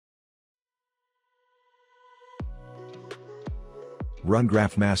Run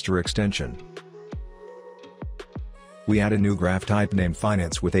Graph Master extension. We add a new graph type named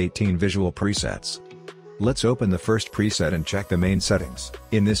Finance with 18 visual presets. Let's open the first preset and check the main settings.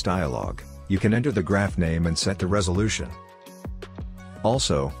 In this dialog, you can enter the graph name and set the resolution.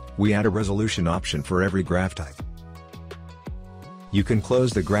 Also, we add a resolution option for every graph type. You can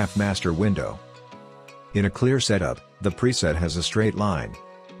close the Graph Master window. In a clear setup, the preset has a straight line.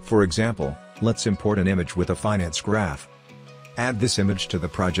 For example, let's import an image with a finance graph. Add this image to the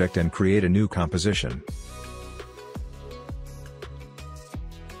project and create a new composition.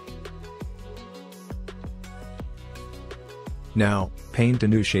 Now, paint a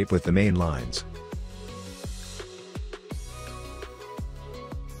new shape with the main lines.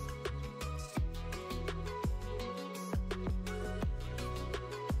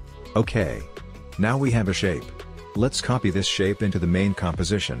 Okay. Now we have a shape. Let's copy this shape into the main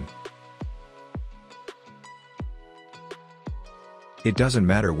composition. It doesn't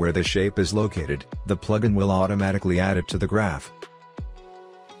matter where the shape is located, the plugin will automatically add it to the graph.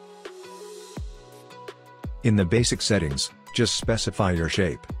 In the basic settings, just specify your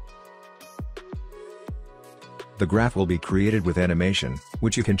shape. The graph will be created with animation,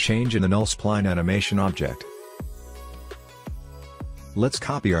 which you can change in the null spline animation object. Let's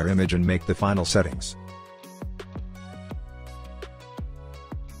copy our image and make the final settings.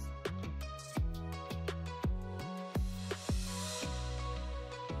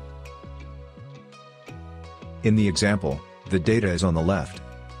 In the example, the data is on the left.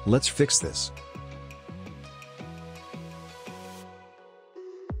 Let's fix this.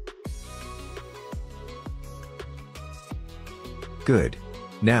 Good.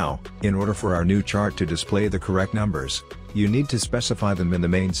 Now, in order for our new chart to display the correct numbers, you need to specify them in the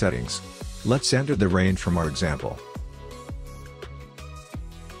main settings. Let's enter the range from our example.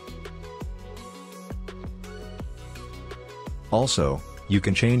 Also, you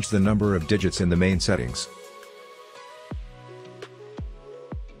can change the number of digits in the main settings.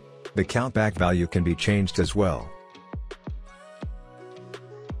 The countback value can be changed as well.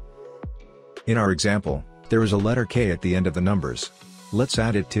 In our example, there is a letter K at the end of the numbers. Let's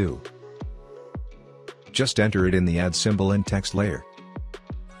add it too. Just enter it in the add symbol in text layer.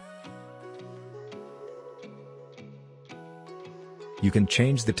 You can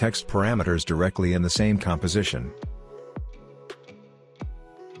change the text parameters directly in the same composition.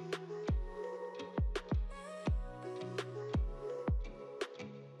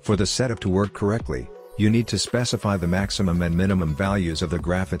 For the setup to work correctly, you need to specify the maximum and minimum values of the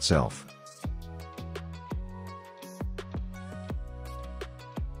graph itself.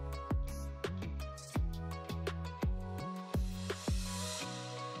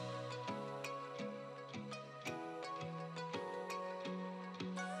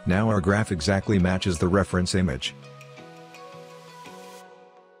 Now our graph exactly matches the reference image.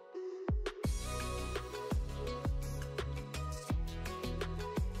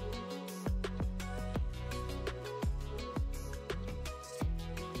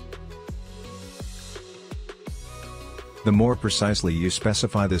 The more precisely you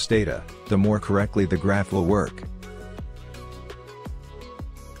specify this data, the more correctly the graph will work.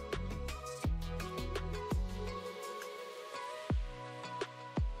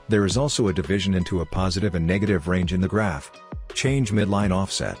 There is also a division into a positive and negative range in the graph. Change midline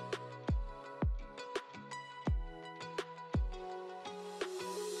offset.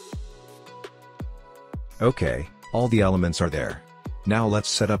 Okay, all the elements are there. Now let's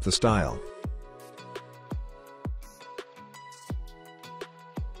set up the style.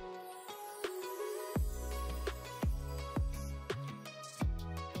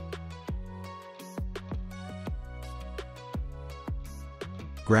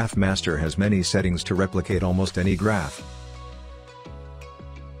 Graph Master has many settings to replicate almost any graph.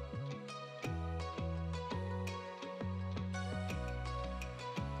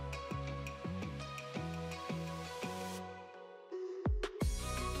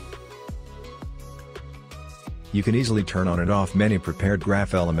 You can easily turn on and off many prepared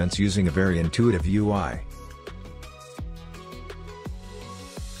graph elements using a very intuitive UI.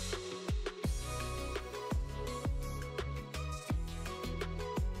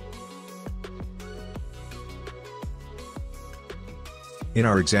 In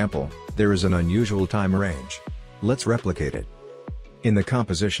our example, there is an unusual time range. Let's replicate it. In the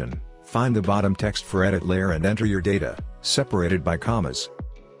composition, find the bottom text for edit layer and enter your data, separated by commas.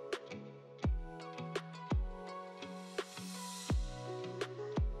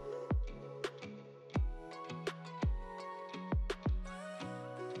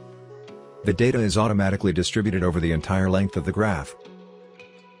 The data is automatically distributed over the entire length of the graph.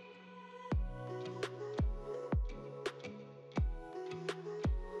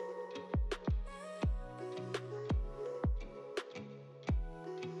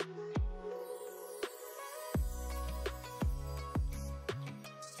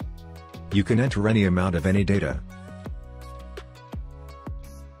 You can enter any amount of any data.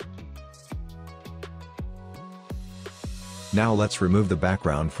 Now let's remove the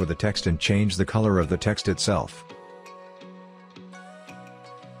background for the text and change the color of the text itself.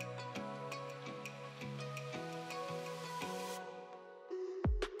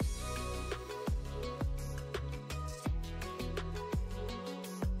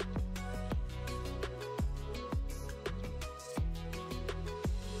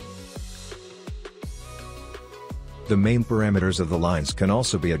 The main parameters of the lines can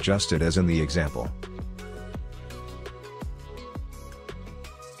also be adjusted as in the example.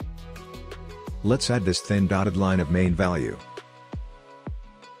 Let's add this thin dotted line of main value.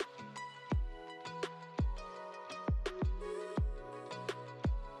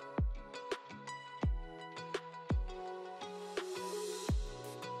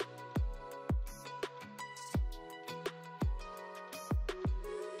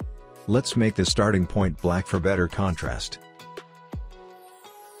 Let's make the starting point black for better contrast.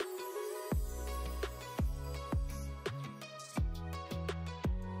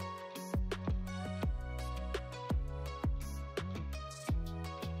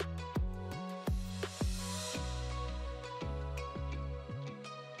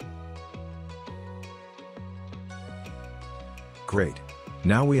 Great.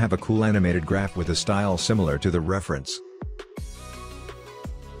 Now we have a cool animated graph with a style similar to the reference.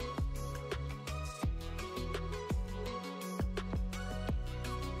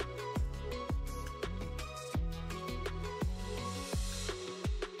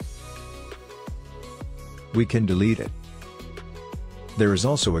 We can delete it. There is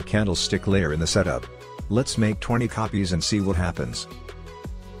also a candlestick layer in the setup. Let's make 20 copies and see what happens.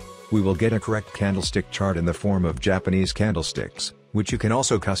 We will get a correct candlestick chart in the form of Japanese candlesticks, which you can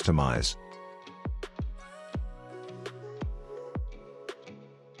also customize.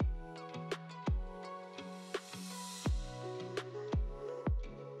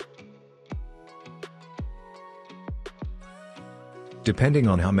 Depending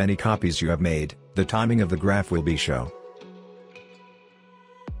on how many copies you have made, the timing of the graph will be shown.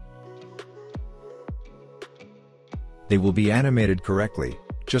 They will be animated correctly,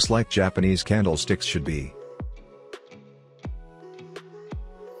 just like Japanese candlesticks should be.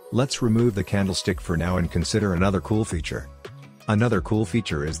 Let's remove the candlestick for now and consider another cool feature. Another cool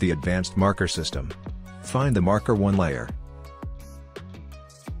feature is the advanced marker system. Find the marker 1 layer.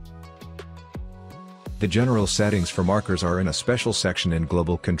 The general settings for markers are in a special section in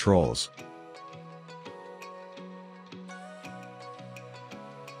Global Controls.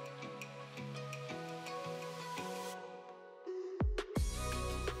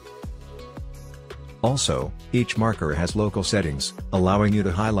 Also, each marker has local settings, allowing you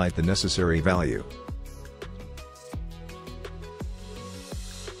to highlight the necessary value.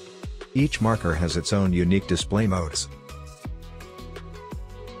 Each marker has its own unique display modes.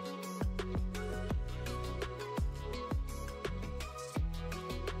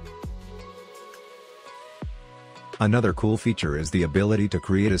 Another cool feature is the ability to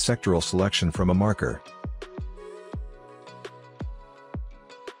create a sectoral selection from a marker.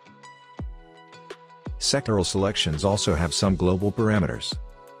 Sectoral selections also have some global parameters.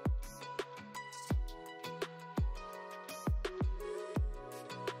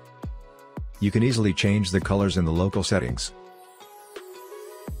 You can easily change the colors in the local settings.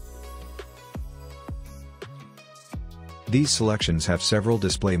 These selections have several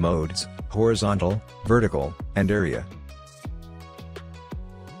display modes: horizontal, vertical, and area.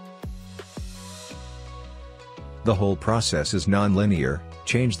 The whole process is non-linear.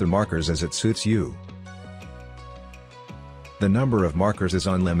 Change the markers as it suits you. The number of markers is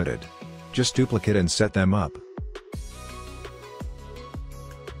unlimited. Just duplicate and set them up.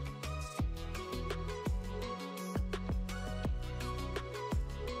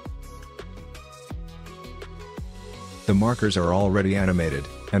 The markers are already animated,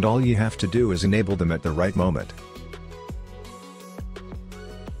 and all you have to do is enable them at the right moment.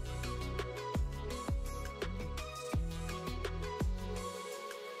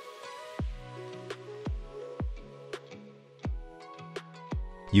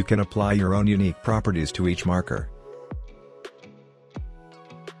 You can apply your own unique properties to each marker.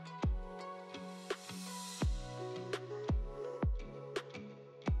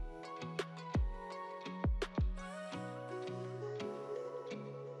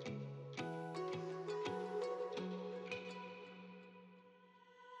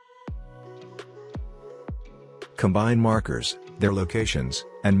 Combine markers, their locations,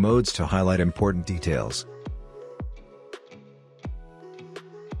 and modes to highlight important details.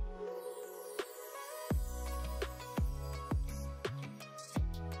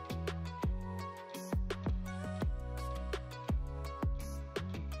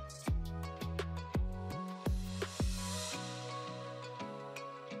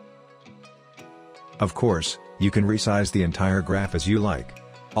 Of course, you can resize the entire graph as you like.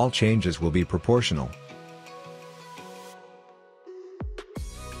 All changes will be proportional.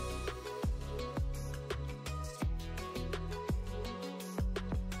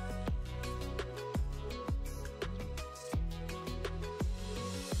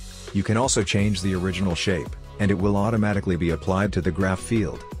 You can also change the original shape, and it will automatically be applied to the graph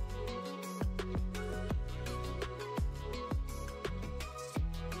field.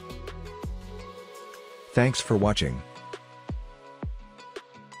 Thanks for watching.